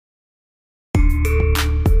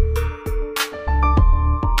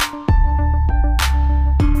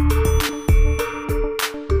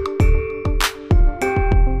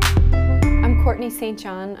St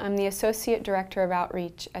John. I'm the Associate Director of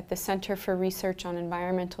Outreach at the Center for Research on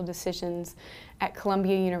Environmental Decisions at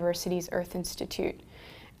Columbia University's Earth Institute.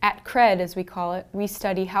 At CRED, as we call it, we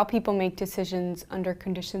study how people make decisions under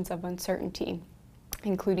conditions of uncertainty,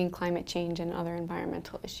 including climate change and other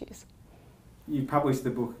environmental issues. You published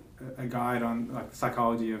the book, a guide on the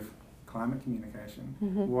psychology of climate communication.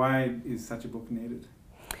 Why is such a book needed?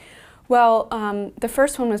 Well, the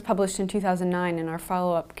first one was published in 2009, and our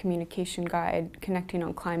follow-up communication guide, Connecting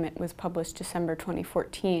on Climate, was published December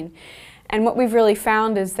 2014. And what we've really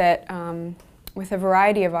found is that with a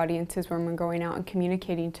variety of audiences, when we're going out and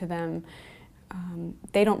communicating to them,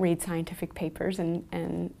 they don't read scientific papers,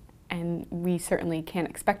 and we certainly can't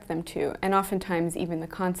expect them to. And oftentimes, even the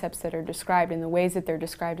concepts that are described and the ways that they're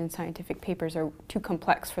described in scientific papers are too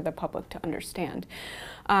complex for the public to understand.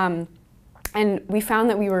 And we found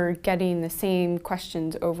that we were getting the same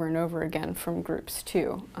questions over and over again from groups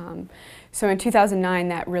too. So in 2009,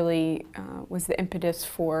 that really was the impetus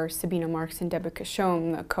for Sabina Marks and Deborah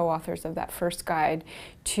Kishom, the co-authors of that first guide,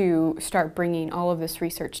 to start bringing all of this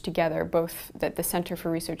research together, both that the Center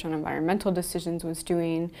for Research on Environmental Decisions was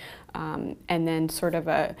doing, and then sort of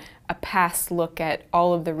a past look at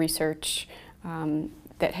all of the research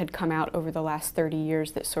that had come out over the last 30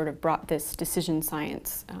 years that sort of brought this decision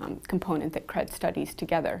science component that CRED studies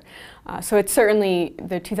together. So it's certainly,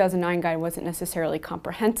 the 2009 guide wasn't necessarily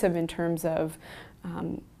comprehensive in terms of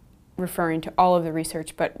referring to all of the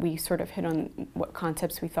research, but we sort of hit on what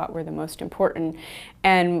concepts we thought were the most important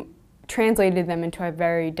and translated them into a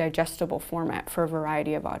very digestible format for a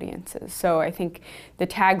variety of audiences. So I think the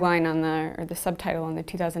tagline on or the subtitle on the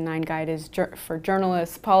 2009 guide is for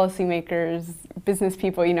journalists, policymakers, business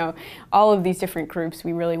people, you know, all of these different groups.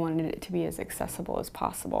 We really wanted it to be as accessible as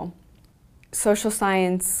possible. Social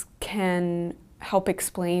science can help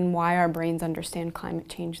explain why our brains understand climate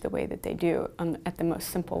change the way that they do at the most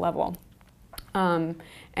simple level.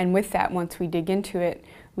 And with that, once we dig into it,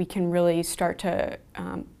 we can really start to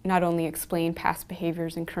not only explain past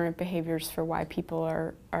behaviors and current behaviors for why people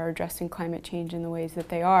are addressing climate change in the ways that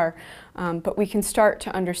they are, but we can start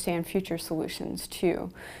to understand future solutions too.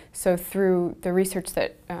 So through the research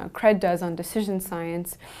that CRED does on decision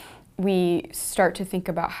science, we start to think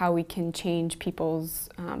about how we can change people's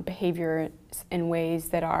behavior in ways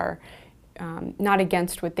that are not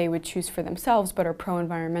against what they would choose for themselves, but are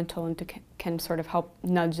pro-environmental and can sort of help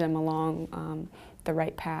nudge them along the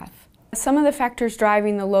right path. Some of the factors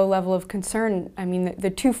driving the low level of concern, I mean,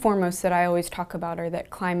 the two foremost that I always talk about are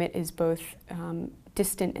that climate is both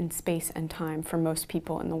distant in space and time for most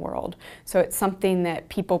people in the world. So it's something that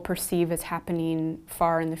people perceive as happening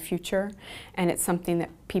far in the future, and it's something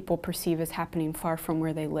that people perceive as happening far from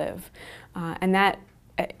where they live. And that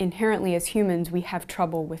inherently, as humans, we have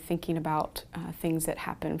trouble with thinking about things that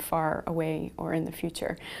happen far away or in the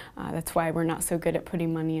future. That's why we're not so good at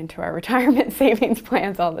putting money into our retirement savings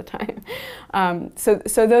plans all the time.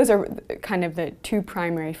 So those are kind of the two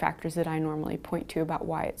primary factors that I normally point to about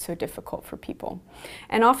why it's so difficult for people.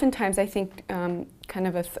 And oftentimes, I think kind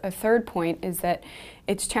of a third point is that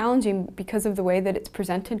it's challenging because of the way that it's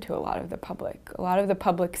presented to a lot of the public. A lot of the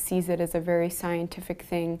public sees it as a very scientific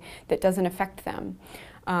thing that doesn't affect them.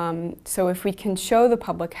 So if we can show the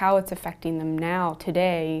public how it's affecting them now,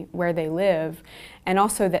 today, where they live, and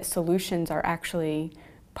also that solutions are actually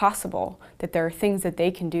possible, that there are things that they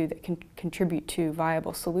can do that can contribute to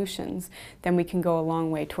viable solutions, then we can go a long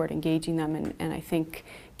way toward engaging them and I think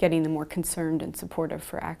getting them more concerned and supportive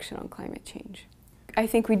for action on climate change. I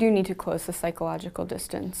think we do need to close the psychological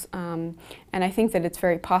distance, and I think that it's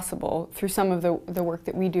very possible. Through some of the work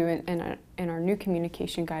that we do in our new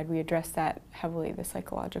communication guide, we address that heavily, the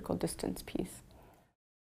psychological distance piece.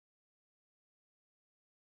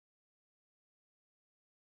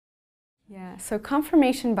 Yeah, so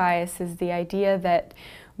confirmation bias is the idea that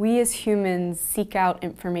we as humans seek out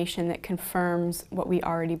information that confirms what we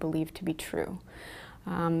already believe to be true.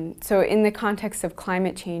 So in the context of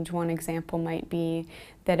climate change, one example might be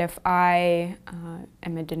that if I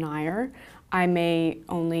am a denier, I may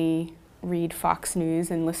only read Fox News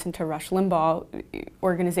and listen to Rush Limbaugh,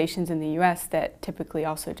 organizations in the US that typically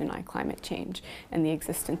also deny climate change and the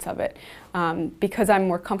existence of it. Because I'm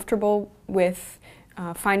more comfortable with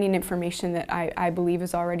finding information that I believe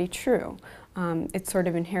is already true. It's sort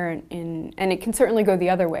of inherent in, and it can certainly go the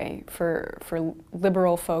other way for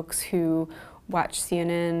liberal folks who watch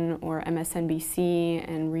CNN or MSNBC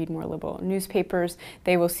and read more liberal newspapers.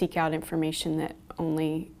 They will seek out information that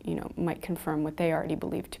only, might confirm what they already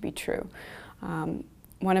believe to be true.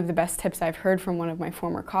 One of the best tips I've heard from one of my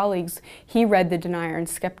former colleagues, he read the Denier and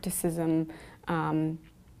Skepticism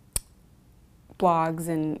blogs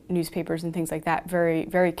and newspapers and things like that very,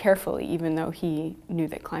 very carefully, even though he knew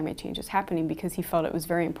that climate change is happening, because he felt it was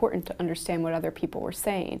very important to understand what other people were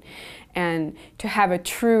saying. And to have a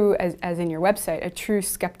true, as in your website, a true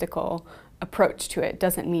skeptical approach to it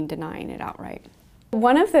doesn't mean denying it outright.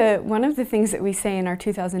 One of the things that we say in our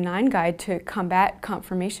 2009 guide to combat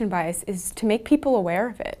confirmation bias is to make people aware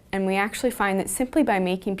of it. And we actually find that simply by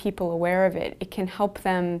making people aware of it, it can help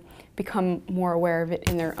them become more aware of it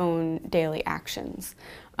in their own daily actions.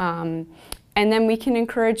 And then we can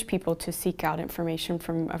encourage people to seek out information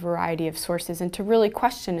from a variety of sources and to really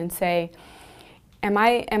question and say, am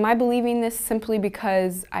I believing this simply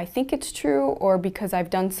because I think it's true, or because I've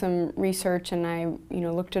done some research and I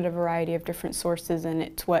looked at a variety of different sources and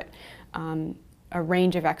it's what a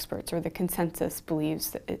range of experts or the consensus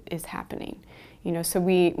believes that is happening. So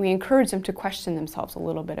we encourage them to question themselves a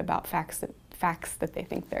little bit about facts that they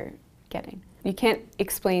think they're getting. You can't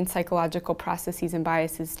explain psychological processes and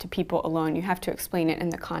biases to people alone. You have to explain it in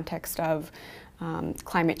the context of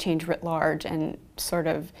climate change writ large and sort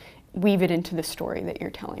of weave it into the story that you're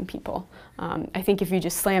telling people. I think if you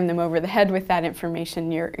just slam them over the head with that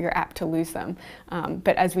information, you're apt to lose them.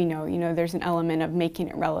 But as we know, there's an element of making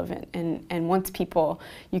it relevant. And once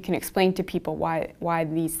you can explain to people why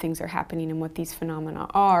these things are happening and what these phenomena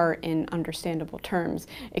are in understandable terms,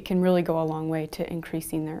 it can really go a long way to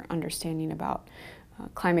increasing their understanding about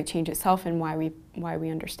climate change itself and why we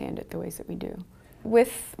understand it the ways that we do.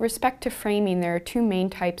 With respect to framing, there are two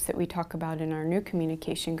main types that we talk about in our new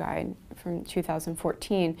communication guide from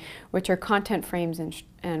 2014, which are content frames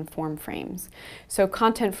and form frames. So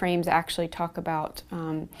content frames actually talk about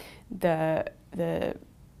the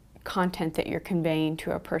content that you're conveying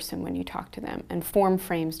to a person when you talk to them, and form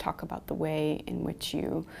frames talk about the way in which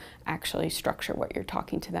you actually structure what you're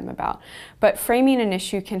talking to them about. But framing an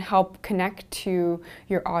issue can help connect to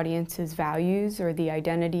your audience's values or the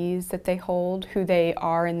identities that they hold, who they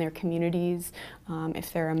are in their communities.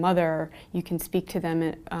 If they're a mother, you can speak to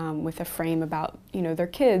them with a frame about their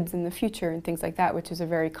kids and the future and things like that, which is a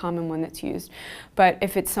very common one that's used. But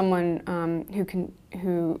if it's someone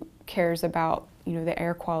who cares about the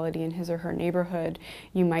air quality in his or her neighborhood,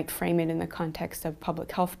 you might frame it in the context of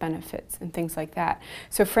public health benefits and things like that.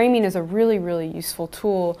 So framing is a really, really useful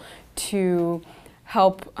tool to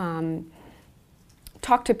help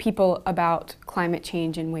talk to people about climate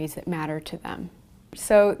change in ways that matter to them.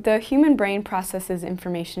 So the human brain processes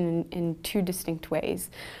information in two distinct ways.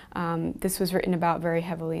 This was written about very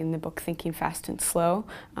heavily in the book Thinking Fast and Slow,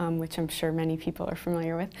 which I'm sure many people are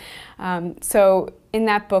familiar with. So in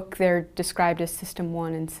that book they're described as System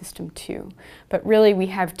 1 and System 2. But really we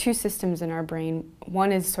have two systems in our brain.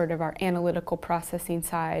 One is sort of our analytical processing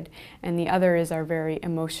side, and the other is our very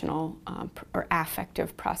emotional or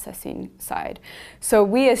affective processing side. So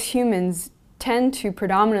we as humans tend to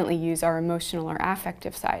predominantly use our emotional or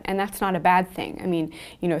affective side, and that's not a bad thing. I mean,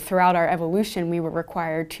 throughout our evolution we were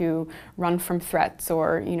required to run from threats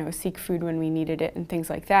or, seek food when we needed it and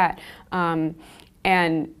things like that.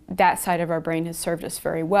 And that side of our brain has served us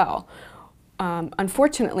very well.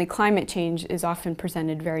 Unfortunately, climate change is often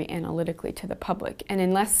presented very analytically to the public, and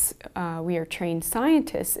unless we are trained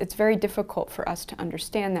scientists, it's very difficult for us to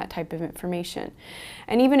understand that type of information.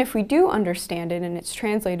 And even if we do understand it and it's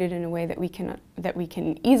translated in a way that we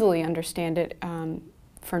can easily understand it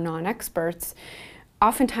for non-experts,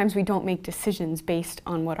 oftentimes we don't make decisions based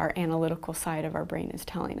on what our analytical side of our brain is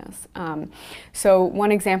telling us. So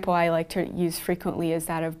one example I like to use frequently is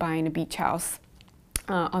that of buying a beach house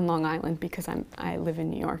on Long Island, because I live in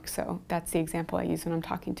New York, so that's the example I use when I'm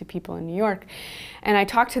talking to people in New York. And I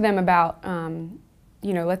talk to them about,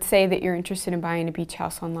 let's say that you're interested in buying a beach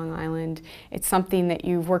house on Long Island. It's something that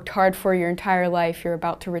you've worked hard for your entire life, you're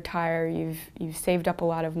about to retire, you've saved up a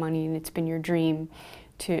lot of money, and it's been your dream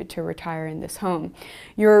to retire in this home.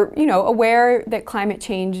 You're aware that climate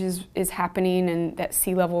change is happening and that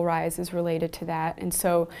sea level rise is related to that, and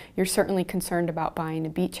so you're certainly concerned about buying a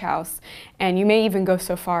beach house. And you may even go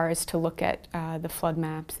so far as to look at the flood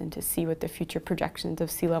maps and to see what the future projections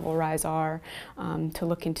of sea level rise are, to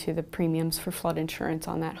look into the premiums for flood insurance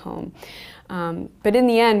on that home. But in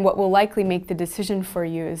the end, what will likely make the decision for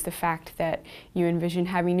you is the fact that you envision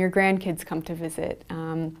having your grandkids come to visit,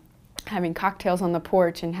 having cocktails on the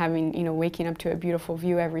porch and having, waking up to a beautiful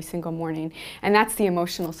view every single morning. And that's the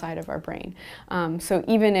emotional side of our brain. So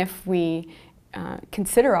even if we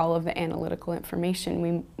consider all of the analytical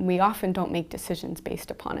information, we often don't make decisions based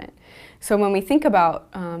upon it. So when we think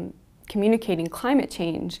about communicating climate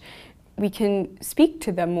change, we can speak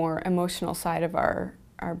to the more emotional side of our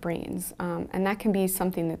our brains. And that can be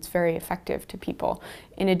something that's very effective to people.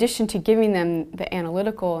 In addition to giving them the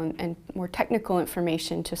analytical and more technical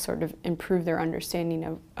information to sort of improve their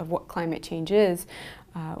understanding of what climate change is,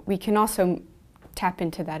 we can also tap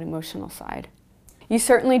into that emotional side. You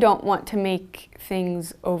certainly don't want to make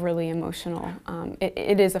things overly emotional.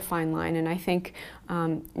 It is a fine line, and I think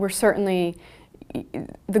we're certainly,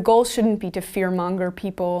 the goal shouldn't be to fearmonger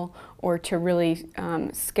people or to really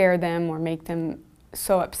scare them or make them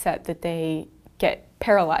so upset that they get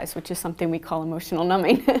paralyzed, which is something we call emotional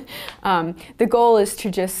numbing. The goal is to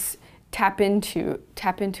just tap into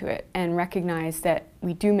it and recognize that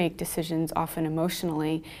we do make decisions often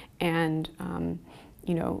emotionally, and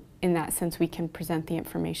you know, in that sense we can present the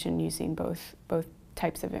information using both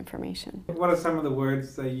types of information. What are some of the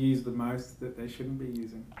words they use the most that they shouldn't be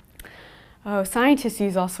using? Oh, scientists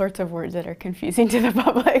use all sorts of words that are confusing to the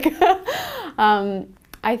public.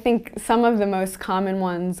 I think some of the most common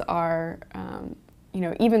ones are, you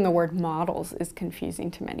know, even the word models is confusing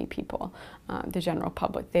to many people. The general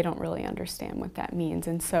public, they don't really understand what that means,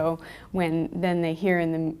 and so when then they hear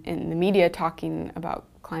in the media talking about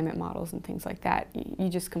climate models and things like that, you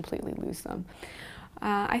just completely lose them.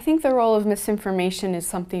 I think the role of misinformation is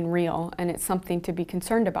something real, and it's something to be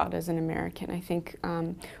concerned about as an American. I think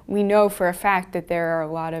we know for a fact that there are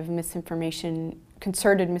a lot of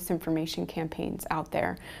concerted misinformation campaigns out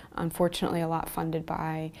there, unfortunately a lot funded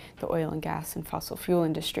by the oil and gas and fossil fuel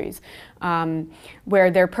industries, where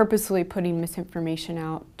they're purposely putting misinformation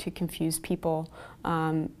out to confuse people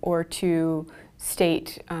or to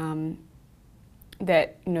state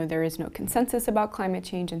that, you know, there is no consensus about climate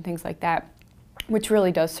change and things like that, which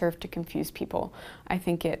really does serve to confuse people. I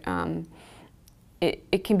think it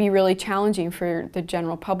can be really challenging for the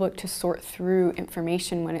general public to sort through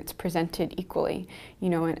information when it's presented equally, you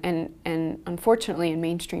know, and unfortunately in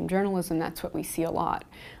mainstream journalism that's what we see a lot,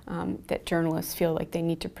 that journalists feel like they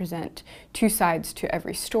need to present two sides to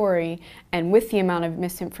every story, and with the amount of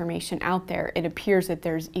misinformation out there, it appears that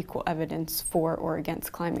there's equal evidence for or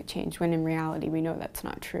against climate change, when in reality we know that's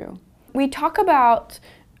not true. We talk about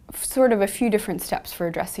sort of a few different steps for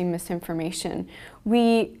addressing misinformation.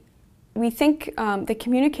 We think the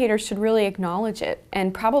communicators should really acknowledge it,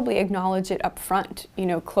 and probably acknowledge it up front, you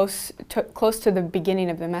know, close to the beginning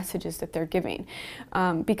of the messages that they're giving.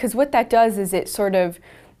 Because what that does is it sort of,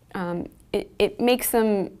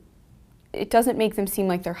 it doesn't make them seem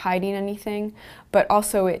like they're hiding anything, but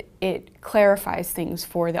also it clarifies things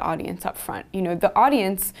for the audience up front. You know, the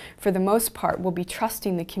audience, for the most part, will be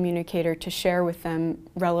trusting the communicator to share with them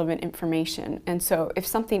relevant information. And so if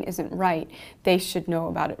something isn't right, they should know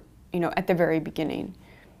about it, you know, at the very beginning.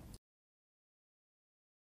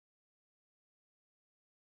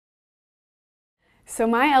 So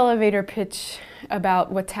my elevator pitch about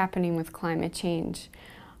what's happening with climate change,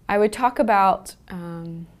 I would talk about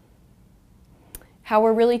how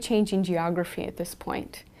we're really changing geography at this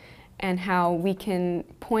point, and how we can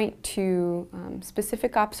point to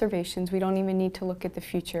specific observations. We don't even need to look at the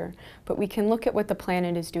future, but we can look at what the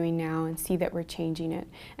planet is doing now and see that we're changing it,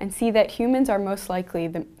 and see that humans are most likely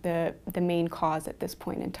the main cause at this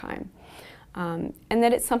point in time. And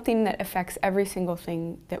that it's something that affects every single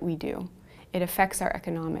thing that we do. It affects our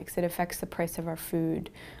economics, it affects the price of our food,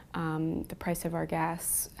 the price of our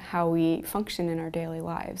gas, how we function in our daily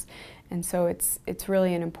lives. And so it's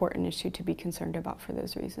really an important issue to be concerned about for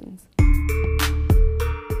those reasons.